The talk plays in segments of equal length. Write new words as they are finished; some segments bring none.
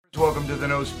Welcome to the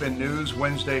No Spin News,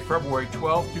 Wednesday, February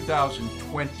 12th,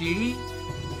 2020.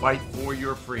 Fight for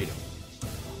your freedom.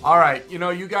 All right,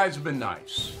 you guys have been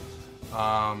nice.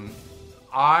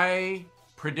 I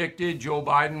predicted Joe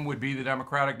Biden would be the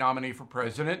Democratic nominee for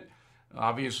president.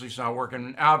 Obviously, it's not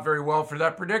working out very well for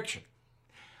that prediction.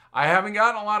 I haven't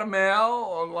gotten a lot of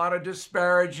mail, a lot of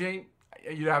disparaging.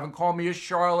 You haven't called me a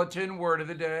charlatan, word of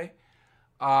the day.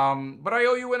 But I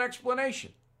owe you an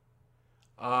explanation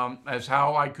as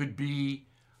how I could be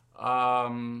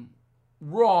wrong.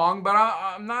 But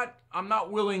I'm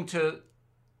not willing to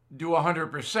do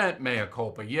 100% mea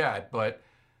culpa yet. But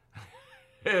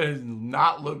it does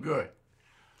not look good.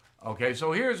 Okay,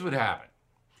 so here's what happened.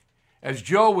 As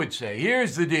Joe would say,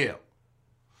 here's the deal.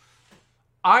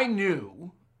 I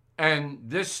knew, and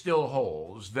this still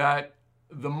holds, that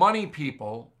the money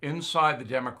people inside the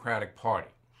Democratic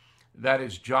Party, that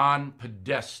is John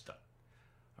Podesta,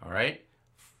 all right,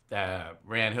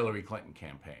 ran Hillary Clinton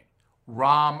campaign,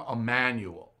 Rahm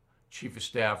Emanuel, chief of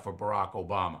staff for Barack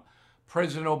Obama,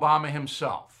 President Obama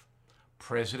himself,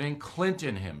 President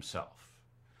Clinton himself,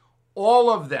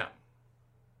 all of them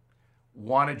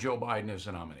wanted Joe Biden as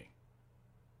the nominee.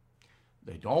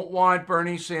 They don't want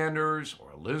Bernie Sanders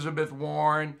or Elizabeth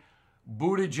Warren,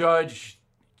 Buttigieg,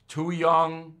 too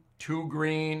young, too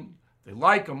green. They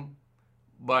like him,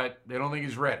 but they don't think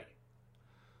he's ready.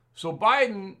 So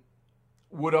Biden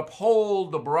would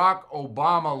uphold the Barack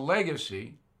Obama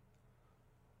legacy.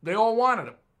 They all wanted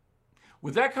him.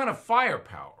 With that kind of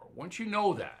firepower, once you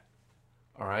know that,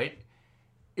 all right,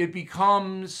 it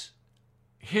becomes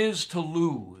his to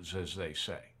lose, as they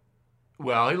say.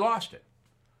 Well, he lost it.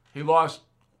 He lost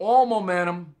all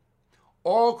momentum,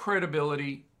 all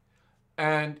credibility,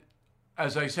 and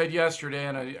as I said yesterday,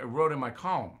 and I wrote in my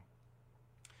column,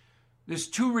 there's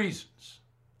two reasons.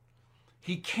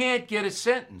 He can't get a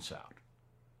sentence out.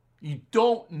 You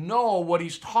don't know what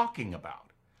he's talking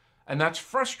about, and that's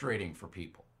frustrating for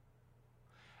people.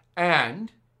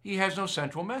 And he has no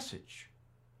central message.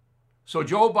 So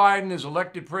Joe Biden is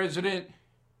elected president,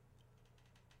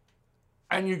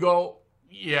 and you go,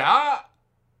 yeah,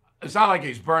 it's not like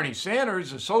he's Bernie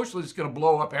Sanders, a socialist going to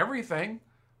blow up everything.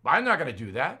 Biden's not going to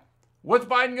do that. What's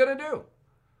Biden going to do?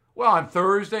 Well, on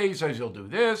Thursday, he says he'll do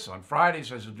this. On Friday, he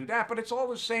says he'll do that. But it's all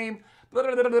the same.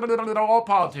 All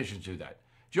politicians do that.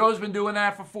 Joe's been doing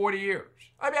that for 40 years.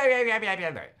 All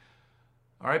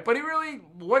right, but he really,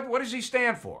 what does he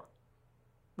stand for?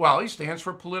 Well, he stands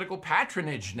for political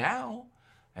patronage now.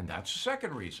 And that's the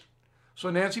second reason. So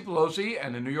Nancy Pelosi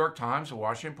and the New York Times, the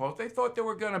Washington Post, they thought there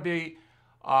were going to be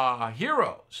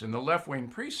heroes in the left-wing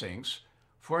precincts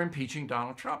for impeaching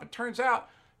Donald Trump. It turns out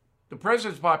the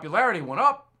president's popularity went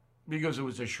up because it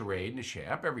was a charade and a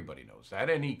sham. Everybody knows that.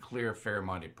 Any clear,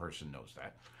 fair-minded person knows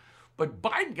that. But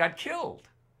Biden got killed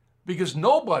because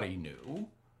nobody knew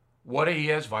what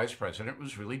he as vice president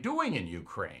was really doing in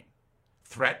Ukraine,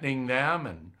 threatening them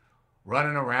and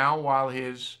running around while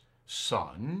his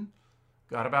son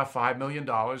got about $5 million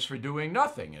for doing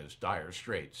nothing, as Dire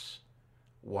Straits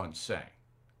once sang.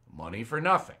 Money for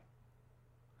nothing.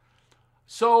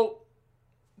 So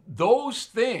those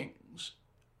things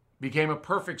became a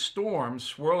perfect storm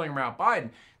swirling around Biden.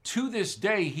 To this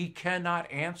day, he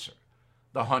cannot answer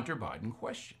the Hunter Biden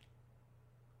question.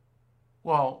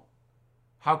 Well,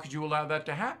 how could you allow that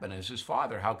to happen as his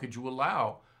father? How could you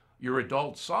allow your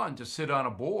adult son to sit on a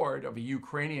board of a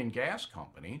Ukrainian gas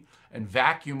company and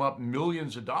vacuum up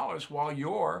millions of dollars while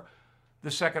you're the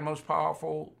second most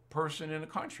powerful person in the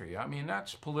country? I mean,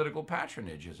 that's political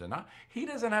patronage, is it not? He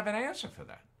doesn't have an answer for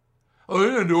that. Oh,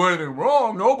 he didn't do anything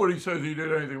wrong. Nobody says he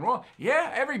did anything wrong.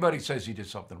 Yeah, everybody says he did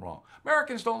something wrong.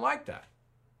 Americans don't like that.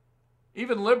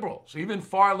 Even liberals, even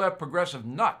far-left progressive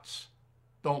nuts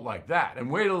don't like that. And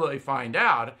wait till they find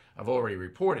out, I've already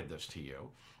reported this to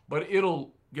you, but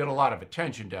it'll get a lot of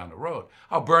attention down the road,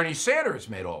 how Bernie Sanders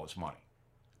made all his money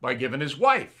by giving his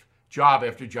wife job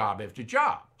after job after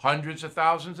job, hundreds of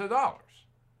thousands of dollars.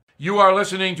 You are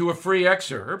listening to a free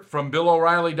excerpt from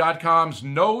BillO'Reilly.com's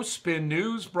No Spin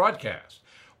News broadcast,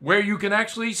 where you can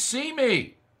actually see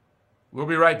me. We'll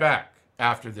be right back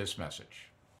after this message.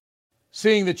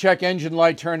 Seeing the check engine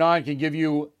light turn on can give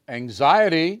you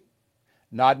anxiety,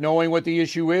 not knowing what the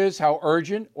issue is, how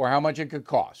urgent, or how much it could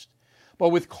cost. But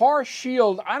with Car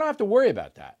Shield, I don't have to worry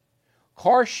about that.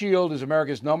 Car Shield is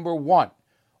America's #1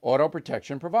 auto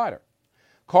protection provider.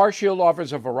 Car Shield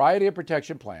offers a variety of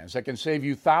protection plans that can save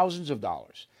you thousands of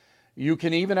dollars. You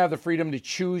can even have the freedom to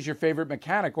choose your favorite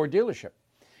mechanic or dealership.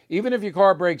 Even if your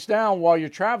car breaks down while you're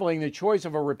traveling, the choice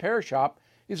of a repair shop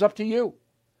is up to you.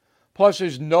 Plus,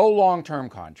 there's no long-term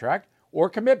contract or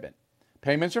commitment.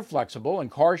 Payments are flexible,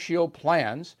 and Car Shield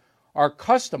plans are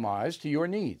customized to your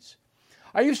needs.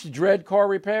 I used to dread car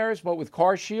repairs, but with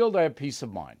CarShield, I have peace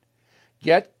of mind.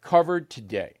 Get covered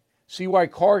today. See why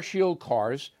CarShield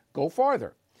cars go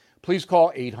farther. Please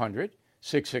call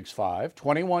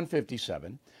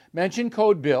 800-665-2157, mention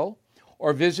code BILL,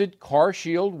 or visit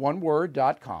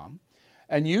carshieldoneword.com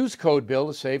and use code BILL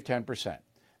to save 10%.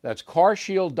 That's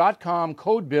carshield.com,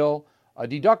 code BILL. A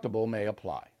deductible may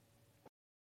apply.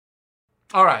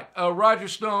 All right, Roger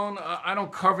Stone, I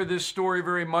don't cover this story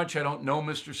very much. I don't know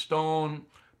Mr. Stone.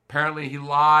 Apparently he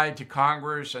lied to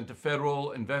Congress and to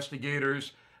federal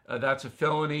investigators. That's a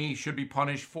felony. He should be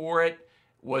punished for it.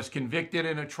 Was convicted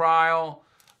in a trial.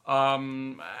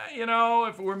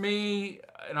 If it were me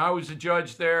and I was a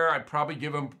judge there, I'd probably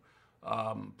give him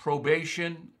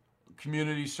probation,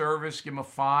 community service, give him a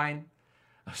fine.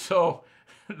 So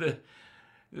the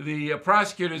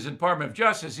prosecutors in the Department of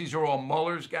Justice, these are all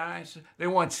Mueller's guys, they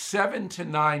want 7 to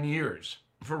 9 years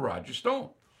for Roger Stone.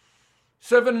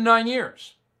 7 to 9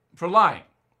 years for lying.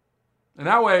 And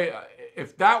that way,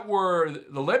 if that were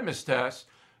the litmus test,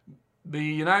 the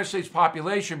United States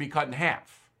population would be cut in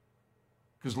half,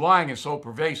 because lying is so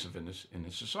pervasive in this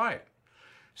society.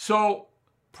 So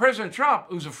President Trump,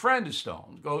 who's a friend of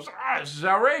Stone, goes, this is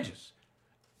outrageous.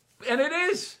 And it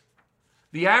is.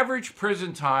 The average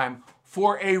prison time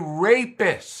for a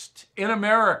rapist in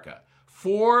America,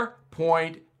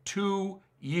 4.2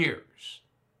 years,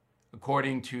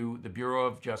 according to the Bureau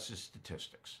of Justice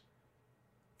Statistics.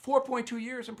 4.2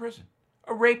 years in prison.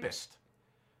 A rapist.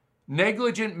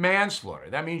 Negligent manslaughter.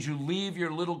 That means you leave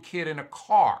your little kid in a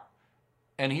car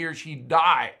and he or she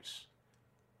dies.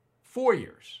 4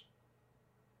 years.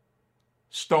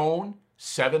 Stone,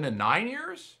 7 and 9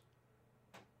 years?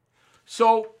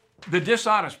 So the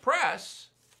dishonest press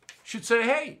should say,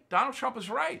 hey, Donald Trump is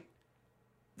right.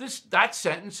 That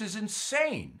sentence is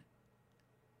insane.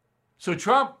 So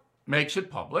Trump makes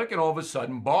it public, and all of a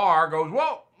sudden Barr goes,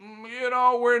 well,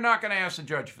 we're not going to ask the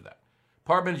judge for that.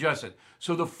 Department of Justice.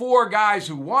 So the 4 guys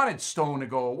who wanted Stone to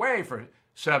go away for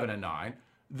 7 and 9,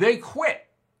 they quit.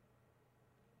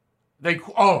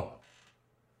 Well,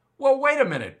 wait a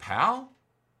minute, pal.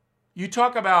 You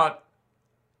talk about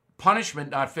punishment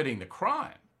not fitting the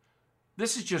crime.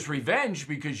 This is just revenge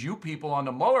because you people on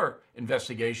the Mueller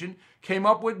investigation came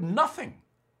up with nothing.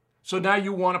 So now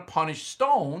you want to punish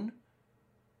Stone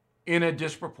in a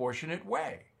disproportionate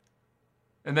way.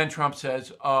 And then Trump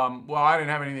says, well, I didn't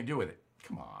have anything to do with it.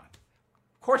 Come on.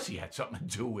 Of course he had something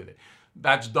to do with it.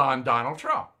 That's Donald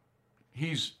Trump.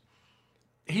 He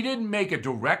didn't make a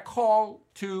direct call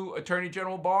to Attorney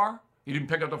General Barr. He didn't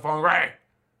pick up the phone, right?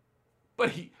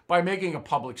 But by making a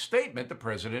public statement, the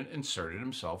president inserted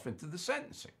himself into the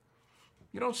sentencing.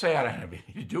 You don't say I don't have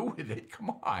anything to do with it.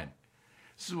 Come on.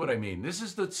 This is what I mean. This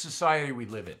is the society we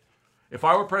live in. If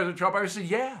I were President Trump, I would say,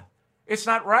 yeah, it's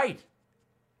not right.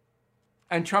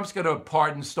 And Trump's going to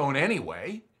pardon Stone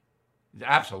anyway. It's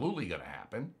absolutely going to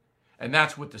happen. And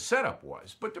that's what the setup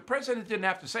was. But the president didn't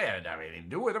have to say I didn't have anything to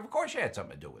do with it. Of course you had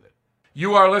something to do with it.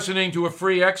 You are listening to a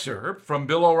free excerpt from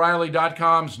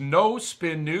BillO'Reilly.com's No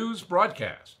Spin News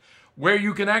broadcast, where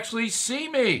you can actually see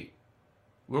me.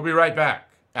 We'll be right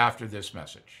back after this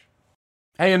message.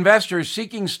 Hey, investors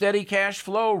seeking steady cash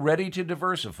flow, ready to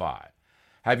diversify.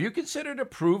 Have you considered a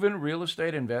proven real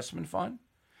estate investment fund?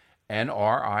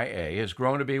 NRIA has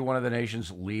grown to be one of the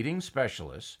nation's leading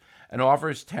specialists and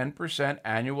offers 10%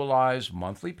 annualized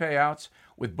monthly payouts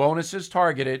with bonuses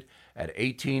targeted at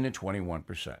 18 to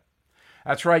 21%.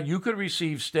 That's right, you could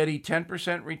receive steady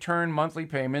 10% return monthly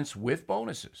payments with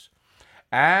bonuses.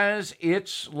 As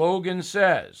its slogan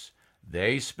says,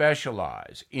 they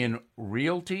specialize in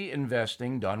realty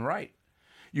investing done right.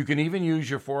 You can even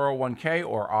use your 401k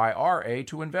or IRA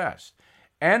to invest.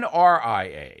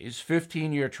 NRIA's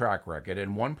 15-year track record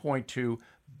and $1.2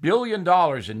 billion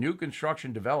in new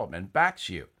construction development backs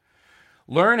you.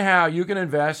 Learn how you can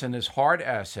invest in this hard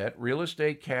asset real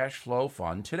estate cash flow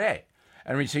fund today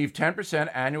and receive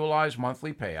 10% annualized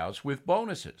monthly payouts with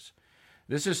bonuses.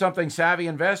 This is something savvy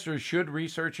investors should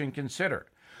research and consider.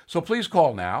 So please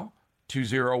call now,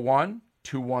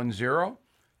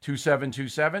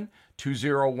 201-210-2727,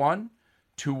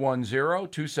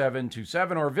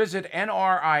 201-210-2727, or visit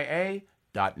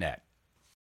nria.net.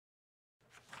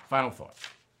 Final thought.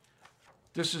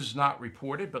 This is not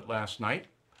reported, but last night,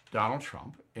 Donald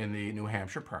Trump in the New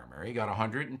Hampshire primary got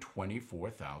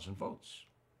 124,000 votes.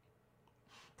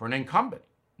 For an incumbent,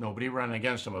 nobody running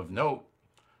against him of note.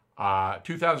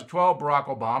 2012, Barack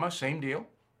Obama, same deal,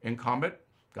 incumbent,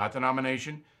 got the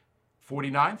nomination,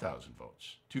 49,000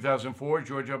 votes. 2004,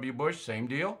 George W. Bush, same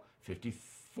deal,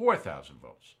 54,000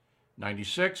 votes.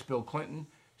 96, Bill Clinton,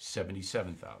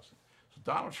 77,000. So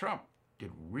Donald Trump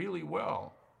did really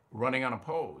well running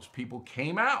unopposed. People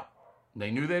came out. They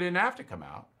knew they didn't have to come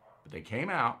out, but they came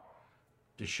out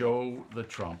to show the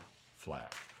Trump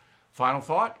flag. Final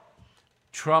thought,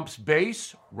 Trump's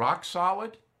base, rock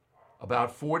solid,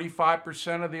 about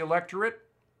 45% of the electorate.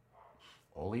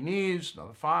 All he needs,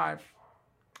 another 5.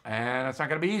 And that's not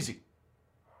going to be easy.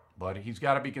 But he's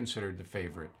got to be considered the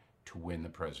favorite to win the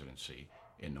presidency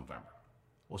in November.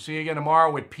 We'll see you again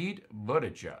tomorrow with Pete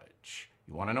Buttigieg.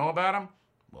 You want to know about him?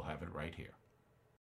 We'll have it right here.